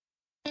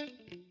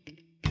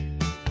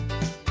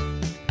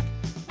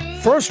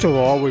First of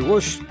all, we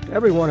wish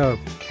everyone a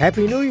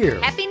Happy New Year.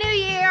 Happy New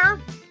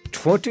Year.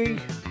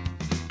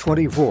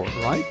 2024,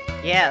 right?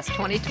 Yes,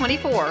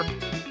 2024.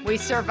 We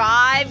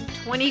survived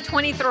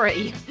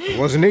 2023. It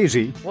wasn't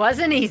easy.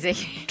 Wasn't easy.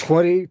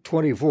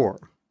 2024.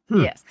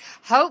 Yes.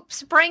 Hope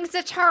springs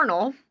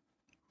eternal.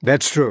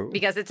 That's true.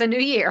 Because it's a new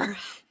year.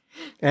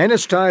 And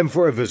it's time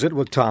for a visit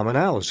with Tom and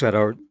Alice at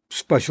our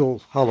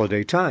special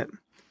holiday time.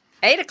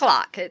 8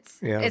 o'clock. It's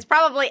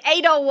probably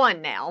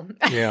 8:01 now.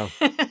 Yeah.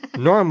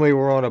 Normally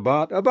we're on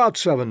about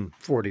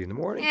 7:40 in the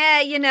morning.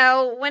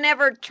 Yeah,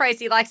 whenever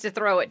Tracy likes to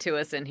throw it to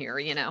us in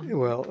here,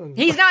 Well,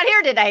 He's not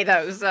here today,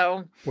 though,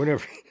 so.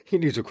 Whenever he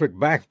needs a quick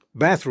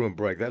bathroom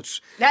break,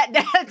 that's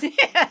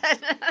it.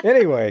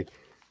 Anyway,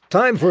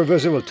 time for a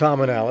visit with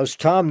Tom and Alice.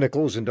 Tom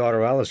Nichols and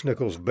daughter Alice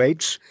Nichols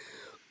Bates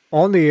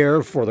on the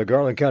air for the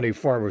Garland County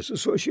Farmers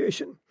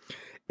Association.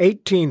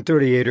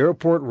 1838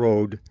 Airport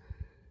Road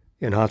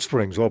in Hot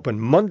Springs, open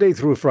Monday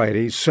through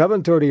Friday,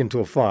 7:30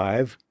 until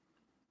 5,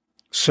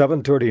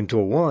 7:30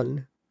 until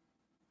 1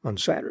 on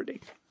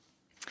Saturday.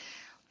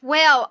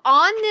 Well,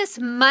 on this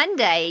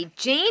Monday,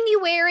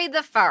 January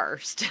the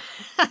 1st,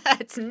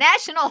 it's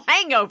National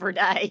Hangover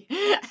Day.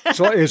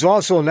 So it's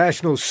also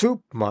National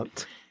Soup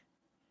Month,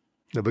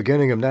 the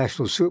beginning of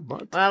National Soup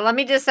Month. Well, let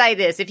me just say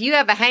this. If you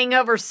have a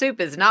hangover, soup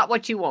is not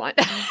what you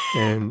want.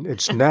 And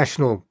it's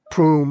National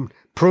Prune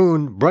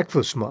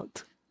Breakfast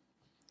Month.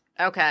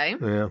 Okay.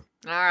 Yeah.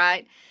 All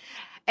right.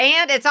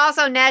 And it's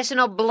also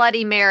National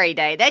Bloody Mary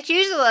Day. That's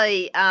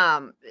usually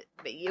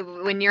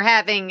when you're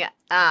having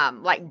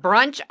like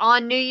brunch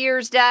on New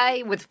Year's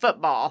Day with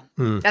football.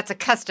 That's a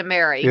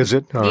customary. Is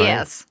it? All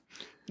yes.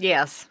 Right.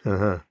 Yes.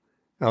 Uh-huh.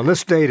 On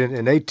this date in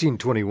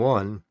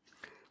 1821,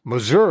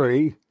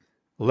 Missouri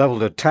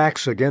leveled a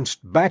tax against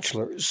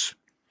bachelors.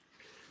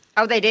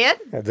 Oh, they did?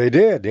 They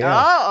did,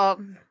 yeah. Oh.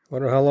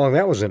 Wonder how long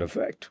that was in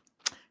effect.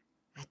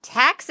 A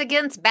tax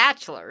against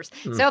bachelors.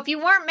 So if you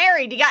weren't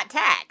married, you got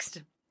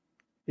taxed.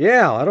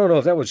 Yeah, I don't know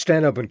if that would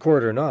stand up in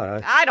court or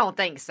not. I don't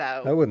think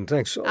so. I wouldn't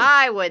think so.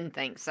 I wouldn't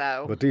think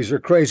so. But these are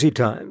crazy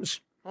times.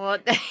 Well,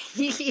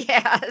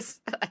 yes.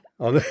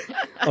 On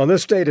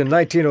this date in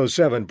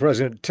 1907,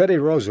 President Teddy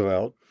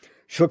Roosevelt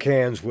shook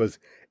hands with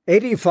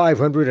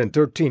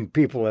 8,513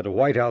 people at a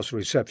White House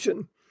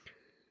reception,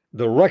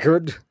 the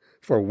record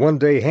for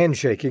one-day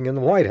handshaking in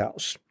the White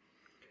House.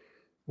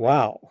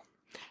 Wow.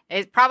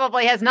 It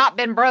probably has not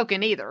been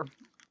broken either.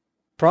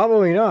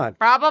 Probably not.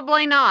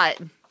 Probably not.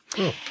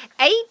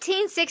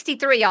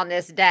 1863 on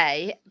this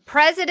day,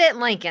 President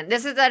Lincoln,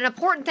 this is an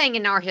important thing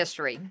in our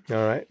history. All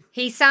right.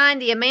 He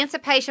signed the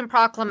Emancipation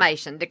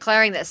Proclamation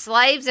declaring that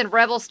slaves in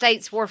rebel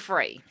states were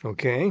free.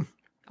 Okay.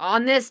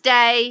 On this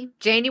day,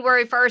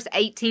 January 1st,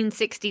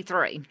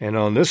 1863. And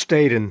on this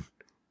date in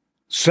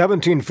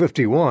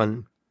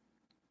 1751,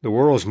 the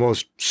world's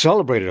most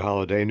celebrated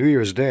holiday, New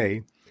Year's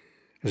Day,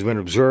 has been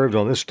observed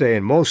on this day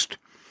in most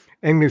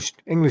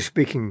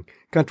English-speaking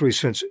countries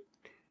since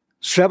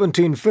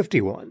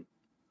 1751,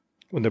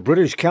 when the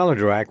British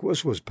Calendar Act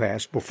was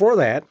passed. Before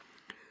that,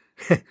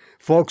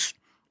 folks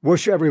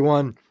wish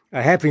everyone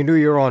a Happy New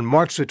Year on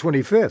March the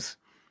 25th.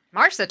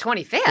 March the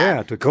 25th?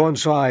 Yeah, to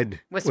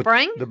coincide with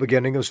spring? The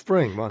beginning of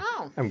spring. Well,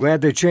 I'm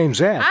glad they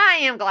changed that. I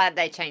am glad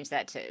they changed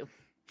that, too.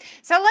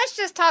 So let's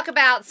just talk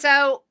about,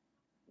 today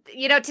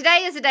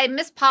is a day,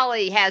 Miss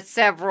Polly has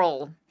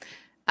several,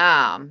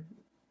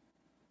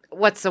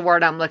 what's the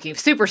word I'm looking for?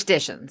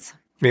 Superstitions.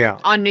 Yeah.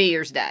 On New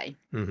Year's Day.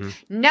 Mm-hmm.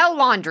 No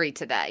laundry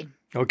today.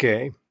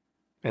 Okay.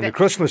 And the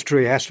Christmas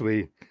tree has to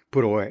be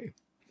put away.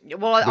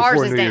 Well,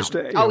 ours is New down. Year's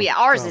Day. Oh, yeah,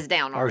 ours is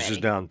down already. Ours is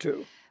down,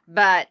 too.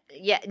 But,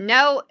 yeah,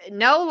 no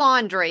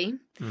laundry.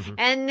 Mm-hmm.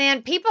 And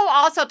then people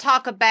also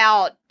talk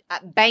about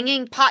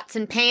banging pots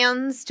and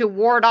pans to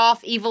ward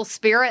off evil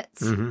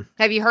spirits. Mm-hmm.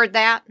 Have you heard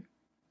that?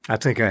 I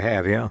think I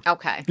have, yeah.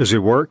 Okay. Does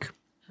it work?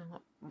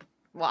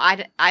 Well,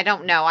 I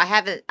don't know. I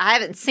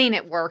haven't seen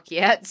it work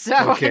yet,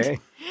 so okay.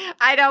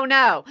 I don't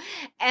know.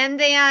 And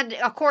then,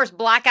 of course,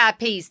 black eyed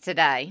peas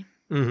today.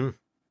 Mm-hmm.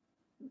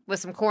 With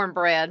some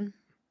cornbread.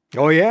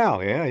 Oh,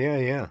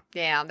 yeah.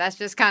 Yeah, that's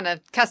just kind of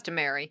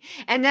customary.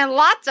 And then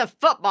lots of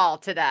football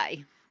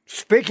today.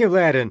 Speaking of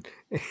that, in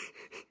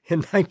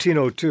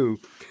 1902,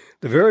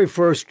 the very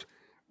first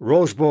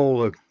Rose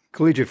Bowl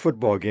collegiate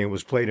football game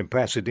was played in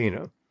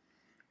Pasadena.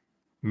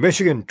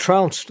 Michigan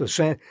trounced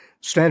the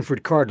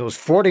Stanford Cardinals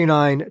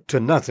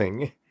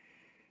 49-0.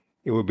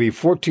 It would be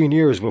 14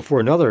 years before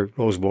another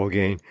Rose Bowl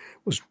game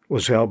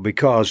was held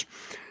because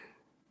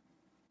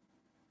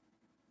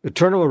the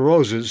Tournament of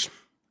Roses.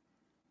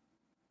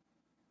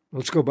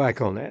 Let's go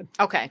back on that.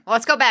 Okay,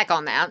 let's go back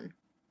on that.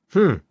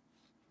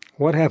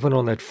 What happened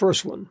on that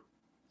first one?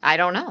 I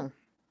don't know.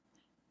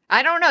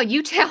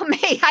 You tell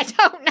me. I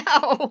don't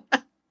know.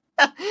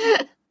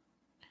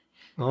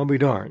 I'll be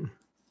darned.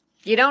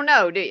 You don't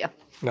know, do you?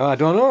 No, I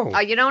don't know. Oh,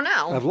 you don't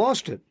know? I've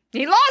lost it.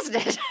 You lost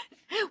it.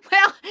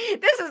 Well,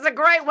 this is a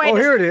great way. Oh,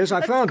 here it is.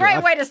 I found it. It's a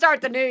great way to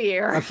start the new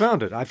year. I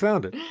found it.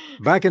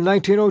 Back in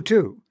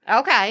 1902.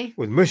 Okay.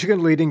 With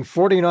Michigan leading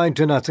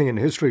 49-0 in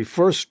history's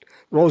first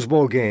Rose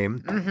Bowl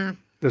game. Mm-hmm.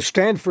 the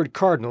Stanford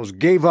Cardinals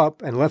gave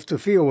up and left the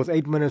field with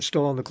 8 minutes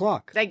still on the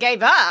clock. They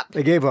gave up?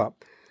 They gave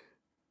up.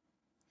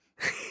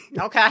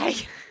 Okay.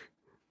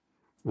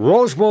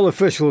 Rose Bowl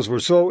officials were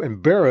so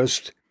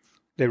embarrassed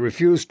they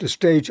refused to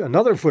stage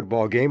another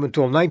football game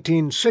until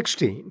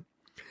 1916.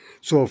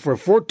 So for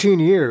 14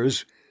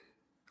 years,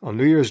 on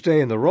New Year's Day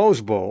in the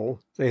Rose Bowl,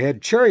 they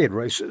had chariot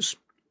races.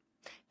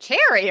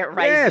 Chariot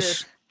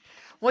races? Yes.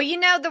 Well, you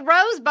know, the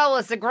Rose Bowl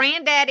is the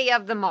granddaddy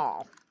of them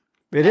all.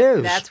 It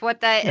is. That's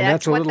what they.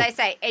 They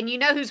say. And you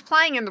know who's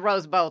playing in the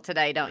Rose Bowl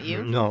today, don't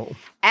you? No.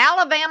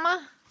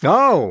 Alabama.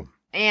 Oh.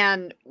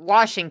 And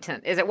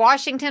Washington. Is it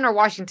Washington or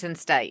Washington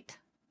State?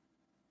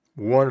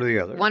 One or the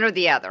other. One or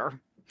the other.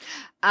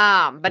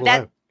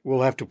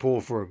 We'll have to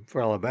pull for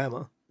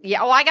Alabama.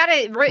 Yeah. Oh, I got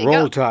to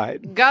Roll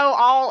Tide. Go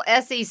all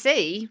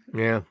SEC.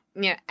 Yeah.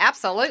 Yeah,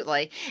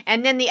 absolutely.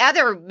 And then the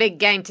other big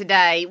game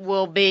today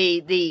will be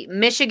the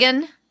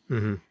Michigan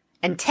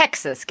and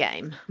Texas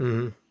game.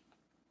 Mm-hmm.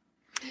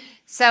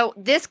 So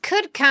this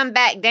could come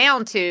back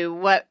down to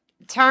what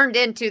turned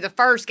into the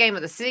first game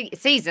of the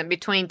season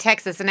between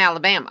Texas and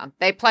Alabama.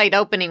 They played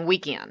opening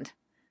weekend.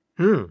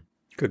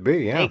 Could be,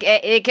 yeah.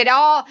 It could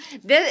all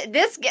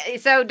this.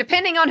 So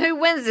depending on who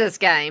wins this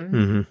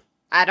game,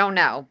 I don't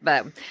know,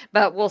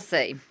 but we'll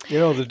see. You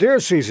know, the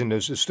deer season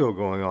is still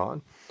going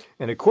on.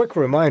 And a quick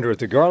reminder, at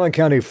the Garland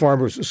County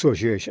Farmers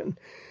Association,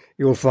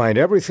 you'll find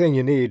everything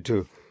you need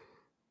to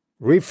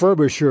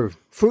refurbish your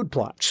food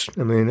plots.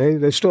 I mean,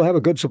 they still have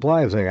a good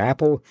supply of things.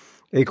 Apple,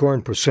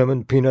 acorn,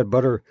 persimmon, peanut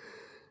butter,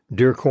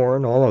 deer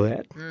corn, all of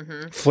that.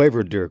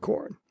 Flavored deer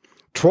corn.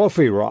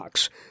 Trophy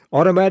rocks,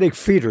 automatic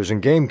feeders,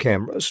 and game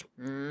cameras.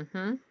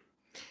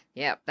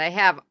 Yep, they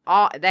have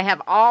all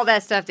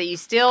that stuff that you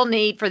still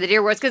need for the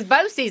deer woods, because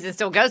bow season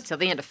still goes till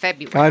the end of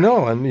February. I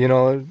know, and you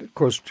know, of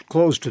course,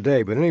 closed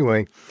today. But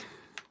anyway,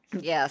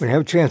 yes, when you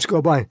have a chance to go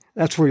by,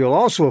 that's where you'll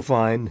also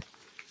find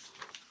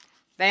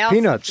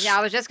peanuts. Yeah,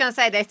 I was just going to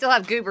say they still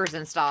have goobers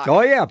in stock.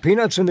 Oh yeah,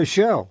 peanuts in the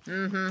shell.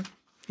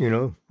 You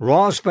know,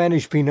 raw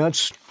Spanish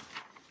peanuts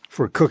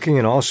for cooking,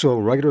 and also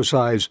regular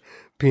size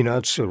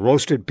peanuts,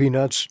 roasted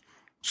peanuts,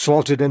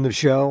 salted in the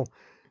shell.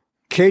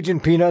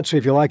 Cajun peanuts,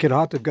 if you like it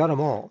hot, they've got them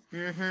all.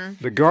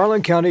 The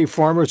Garland County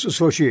Farmers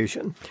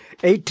Association,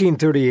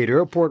 1838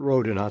 Airport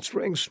Road in Hot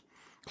Springs.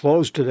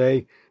 Closed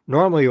today,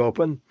 normally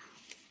open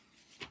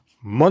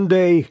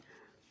Monday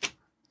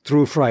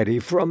through Friday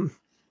from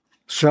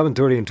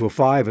 7:30 until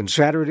 5, and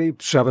Saturday,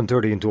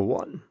 7:30 until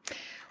 1.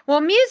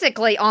 Well,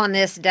 musically on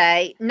this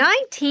day,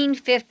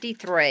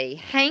 1953,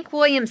 Hank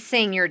Williams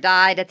Sr.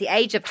 died at the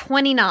age of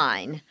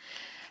 29.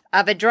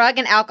 Of a drug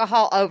and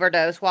alcohol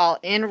overdose while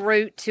en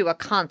route to a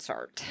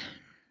concert.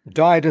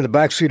 Died in the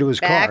backseat of his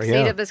car.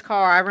 Backseat of his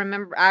car.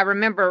 I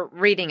remember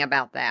reading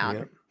about that.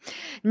 Yeah.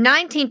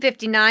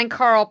 1959,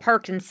 Carl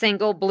Perkins'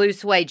 single "Blue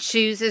Suede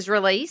Shoes" is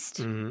released.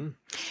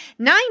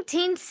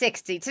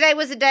 1960, today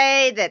was a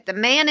day that the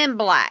Man in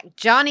Black,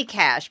 Johnny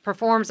Cash,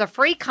 performs a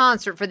free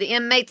concert for the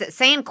inmates at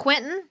San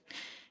Quentin.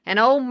 And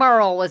old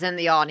Merle was in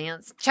the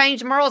audience.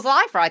 Changed Merle's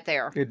life right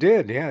there. It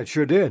did, yeah, it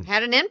sure did.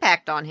 Had an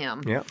impact on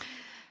him. Yeah.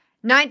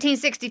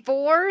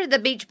 1964, the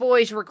Beach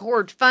Boys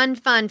record Fun,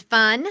 Fun,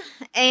 Fun.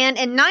 And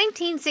in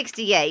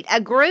 1968,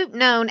 a group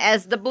known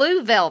as the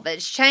Blue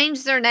Velvets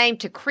changed their name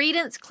to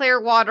Creedence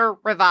Clearwater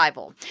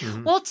Revival.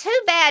 Well,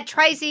 too bad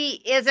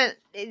Tracy isn't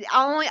the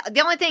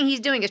only thing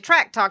he's doing is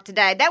track talk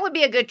today. That would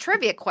be a good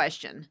trivia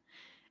question.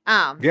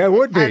 Yeah, it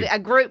would be. A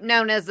group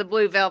known as the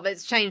Blue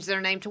Velvets changed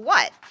their name to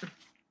what?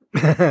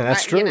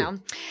 That's true. You know.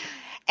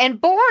 And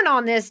born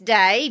on this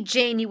day,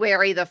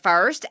 January the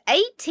 1st,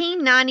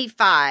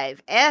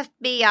 1895,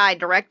 FBI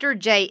Director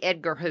J.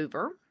 Edgar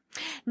Hoover.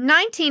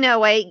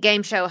 1908,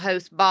 game show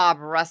host Bob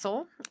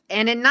Russell.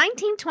 And in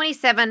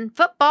 1927,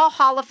 Football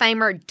Hall of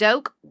Famer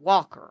Doak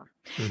Walker.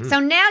 So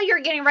now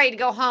you're getting ready to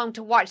go home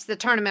to watch the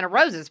Tournament of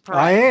Roses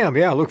parade. I am,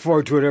 yeah. I look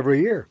forward to it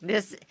every year.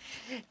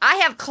 I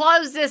have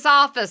closed this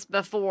office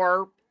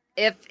before.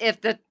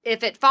 If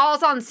it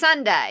falls on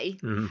Sunday,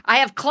 I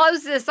have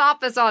closed this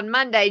office on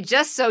Monday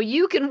just so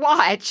you can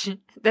watch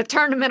the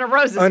Tournament of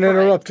Roses parade.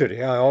 Uninterrupted.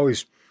 Yeah, I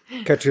always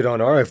catch it on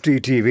RFD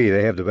TV.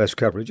 They have the best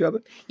coverage of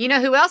it. You know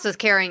who else is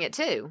carrying it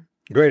too?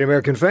 Great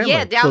American Family.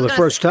 Yeah, for the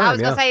first time. I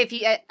was going to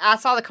say I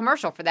saw the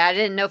commercial for that. I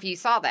didn't know if you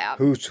saw that.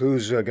 Who's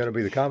going to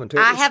be the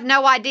commentator? I have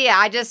no idea.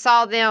 I just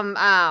saw them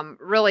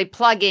really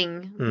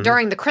plugging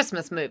during the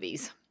Christmas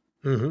movies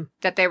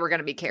that they were going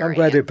to be carrying. I'm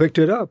glad they picked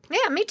it up.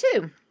 Yeah, me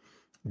too.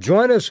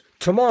 Join us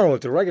tomorrow at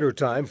the regular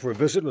time for a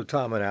visit with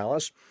Tom and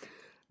Alice,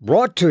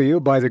 brought to you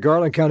by the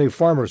Garland County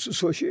Farmers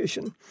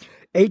Association,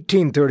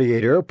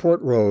 1838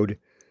 Airport Road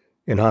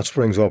in Hot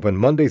Springs, open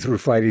Monday through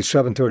Friday,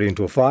 7:30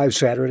 until 5,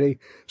 Saturday,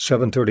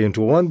 7:30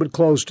 until 1, but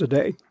closed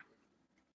today.